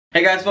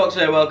Hey guys, Fox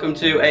here, welcome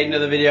to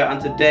another video, and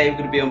today we're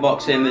going to be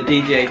unboxing the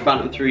DJI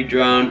Phantom 3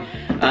 drone.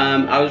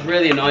 I was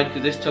really annoyed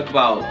because this took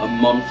about a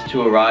month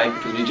to arrive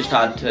because we just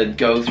had to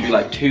go through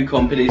like 2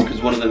 companies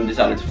because one of them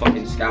decided to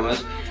fucking scam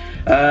us.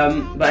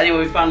 But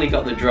anyway, we finally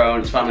got the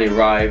drone, it's finally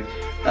arrived.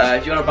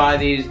 If you want to buy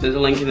these, there's a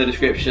link in the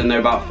description, they're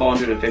about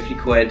 450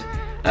 quid.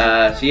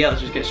 So yeah,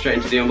 let's just get straight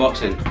into the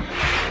unboxing.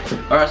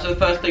 Alright, so the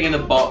first thing in the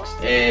box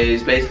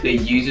is basically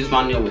a user's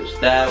manual,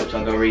 which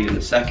I'll go read in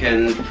a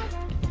second.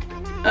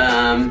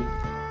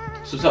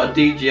 Some sort of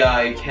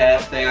DJI care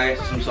thing, I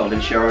guess, some sort of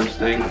insurance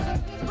thing.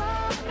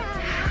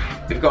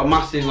 We've got a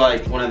massive,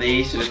 like, one of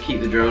these to just keep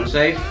the drone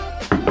safe.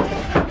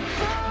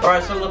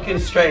 Alright, so looking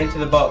straight into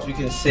the box, we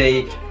can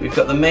see we've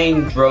got the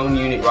main drone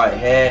unit right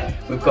here.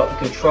 We've got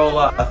the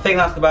controller, I think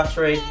that's the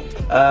battery.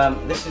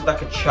 This is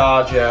like a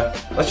charger.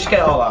 Let's just get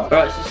it all out.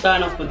 Alright, so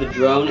starting off with the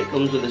drone, it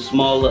comes with a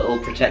small little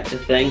protector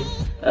thing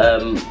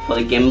for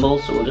the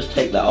gimbal, so we'll just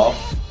take that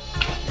off.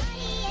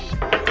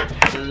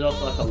 There's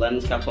also like a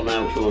lens cap on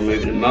there which we'll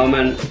remove in a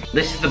moment.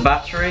 This is the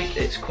battery.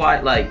 It's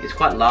quite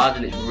large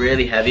and it's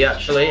really heavy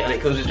actually, and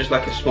it comes with just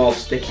like a small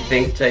sticky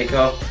thing to take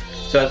off.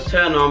 So to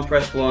turn on,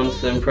 press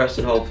once, then press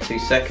and hold for 2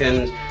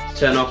 seconds. To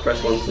turn off,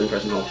 press once, then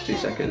press and hold for 2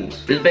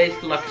 seconds. There's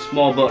basically like a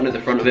small button at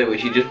the front of it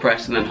which you just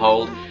press and then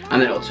hold,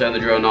 and then it'll turn the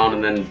drone on,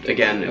 and then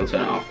again it'll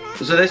turn it off.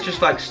 So this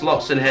just like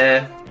slots in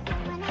here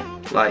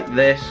like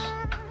this.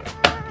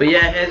 But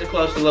yeah, here's a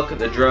closer look at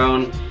the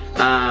drone.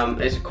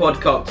 It's a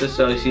quadcopter,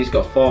 so you see it's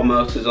got 4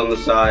 motors on the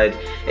side.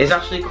 It's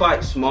actually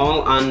quite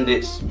small and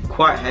it's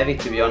quite heavy,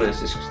 to be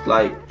honest. It's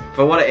like,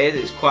 for what it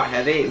is, it's quite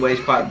heavy. It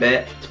weighs quite a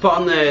bit. To put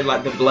on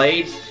the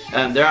blades,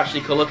 they're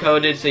actually color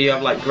coded, so you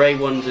have like grey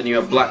ones and you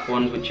have black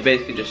ones, which you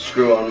basically just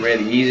screw on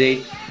really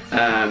easy.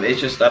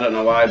 It's just, I don't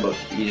know why, but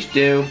you just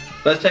do.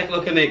 Let's take a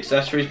look in the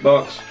accessories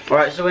box.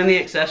 Alright, so in the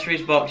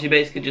accessories box you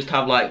basically just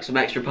have like some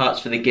extra parts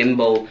for the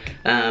gimbal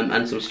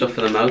and some stuff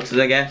for the motors,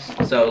 I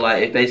guess. So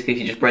like, basically if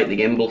you just break the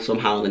gimbal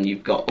somehow, then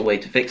you've got a way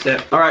to fix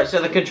it. Alright,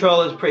 so the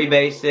controller's pretty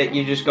basic.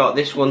 You've just got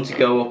this one to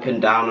go up and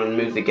down and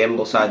move the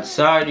gimbal side to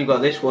side. You've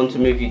got this one to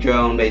move your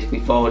drone basically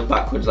forwards,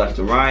 backwards, left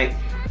and right.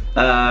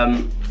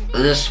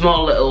 There's a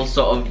small little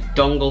sort of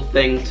dongle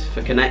thing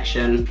for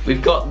connection.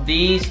 We've got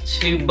these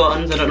 2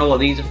 buttons. I don't know what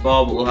these are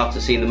for, but we'll have to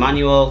see in the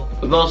manual.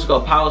 We've also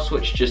got a power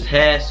switch just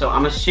here, so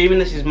I'm assuming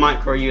this is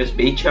micro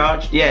USB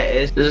charged. Yeah,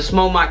 it is. There's a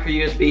small micro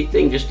USB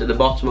thing just at the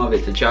bottom of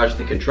it to charge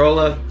the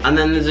controller. And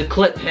then there's a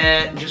clip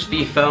here just for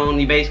your phone.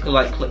 You basically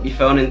like clip your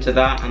phone into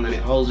that and then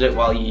it holds it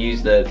while you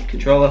use the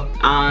controller.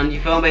 And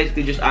your phone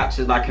basically just acts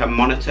as like a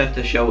monitor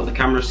to show what the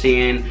camera's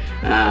seeing.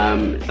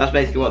 That's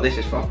basically what this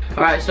is for.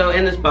 Alright, so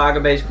in this bag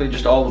are basically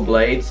just all the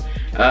blades.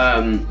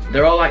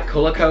 They're all like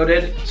color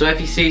coded, so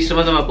if you see, some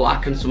of them are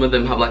black and some of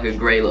them have like a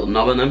grey little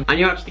knob on them, and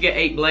you actually get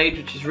 8 blades,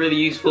 which is really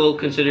useful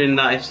considering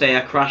that if say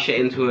I crash it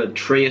into a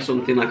tree or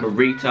something like a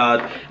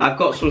retard, I've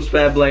got some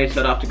spare blades,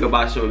 so I'd have to go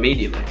buy some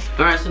immediately.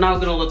 Alright, so now we're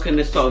going to look in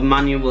this sort of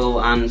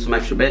manual and some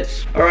extra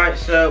bits. Alright,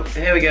 so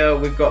here we go.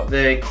 We've got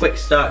the quick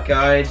start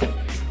guide,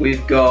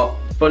 we've got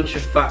a bunch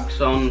of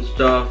facts on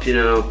stuff, you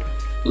know,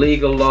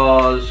 legal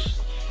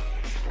laws,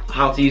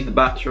 how to use the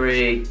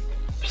battery,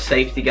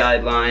 safety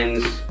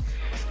guidelines.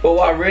 But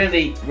what I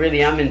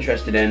really am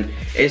interested in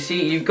is,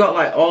 see, you've got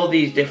like all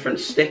these different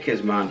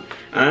stickers, man.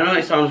 And I know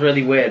it sounds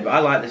really weird, but I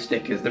like the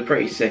stickers. They're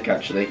pretty sick,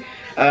 actually.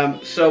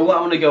 So what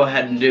I'm going to go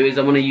ahead and do is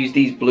I'm going to use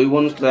these blue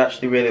ones because I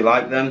actually really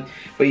like them.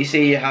 But you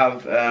see, you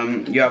have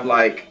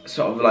like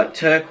sort of like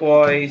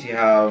turquoise, you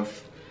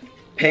have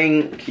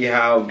pink, you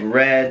have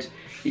red,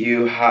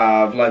 you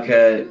have like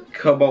a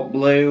cobalt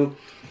blue.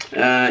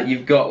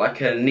 You've got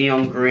like a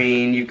neon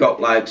green, you've got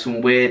like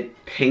some weird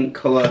pink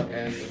colour,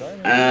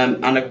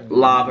 and a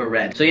lava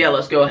red. So yeah,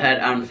 let's go ahead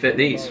and fit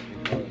these.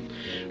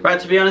 Right,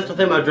 to be honest, I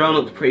think my drone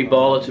looks pretty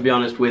baller, to be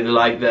honest, with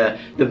like the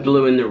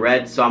blue and the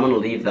red, so I'm gonna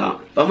leave that.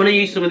 But I'm gonna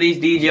use some of these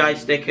DJI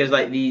stickers,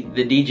 like the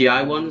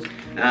DJI ones.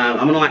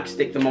 I'm gonna like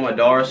stick them on my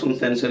door or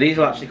something, so these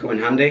will actually come in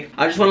handy.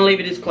 I just wanna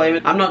leave a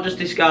disclaimer. I'm not just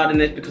discarding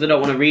this because I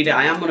don't wanna read it.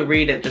 I am gonna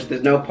read it, just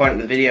there's no point in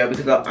the video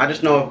because I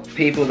just know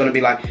people are gonna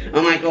be like,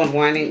 oh my god,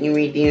 why didn't you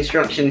read the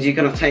instructions? You're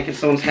gonna take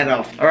someone's head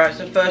off. Alright,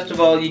 so first of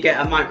all, you get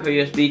a micro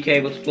USB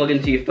cable to plug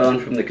into your phone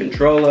from the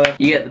controller.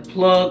 You get the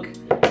plug,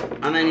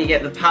 and then you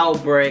get the power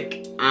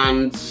brick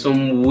and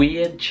some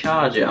weird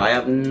charger. I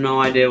have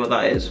no idea what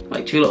that is.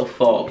 Like 2 little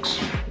forks.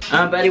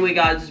 But anyway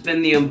guys, it's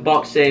been the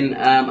unboxing.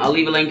 I'll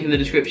leave a link in the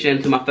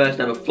description to my first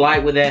ever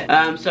flight with it.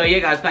 So yeah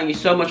guys, thank you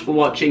so much for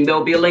watching. There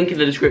will be a link in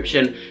the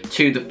description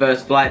to the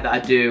first flight that I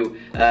do.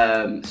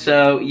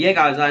 So yeah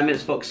guys, I'm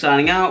Fox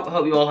signing out. I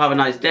hope you all have a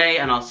nice day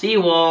and I'll see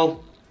you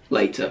all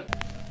later.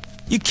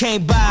 You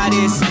can't buy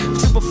this,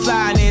 super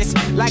flyness,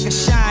 like a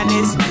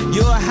shyness.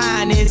 Your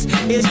highness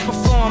is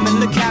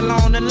performing, look how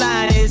long the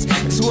line is.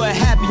 That's what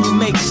happened, you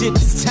make shit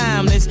that's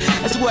timeless.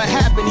 That's what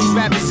happened, these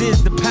rappers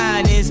is the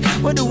pioneers.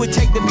 What do it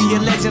take to be a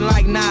legend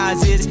like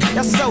Nas is?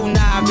 Y'all so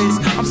novice,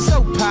 I'm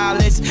so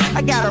polished.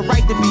 I got a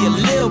right to be a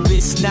little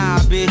bit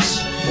snobbish.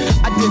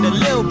 I did a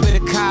little bit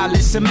of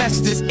college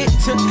semesters. It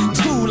took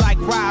 2 like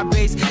Rob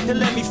Bass to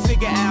let me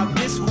figure out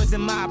this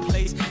wasn't my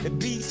place. The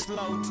beat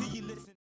slow.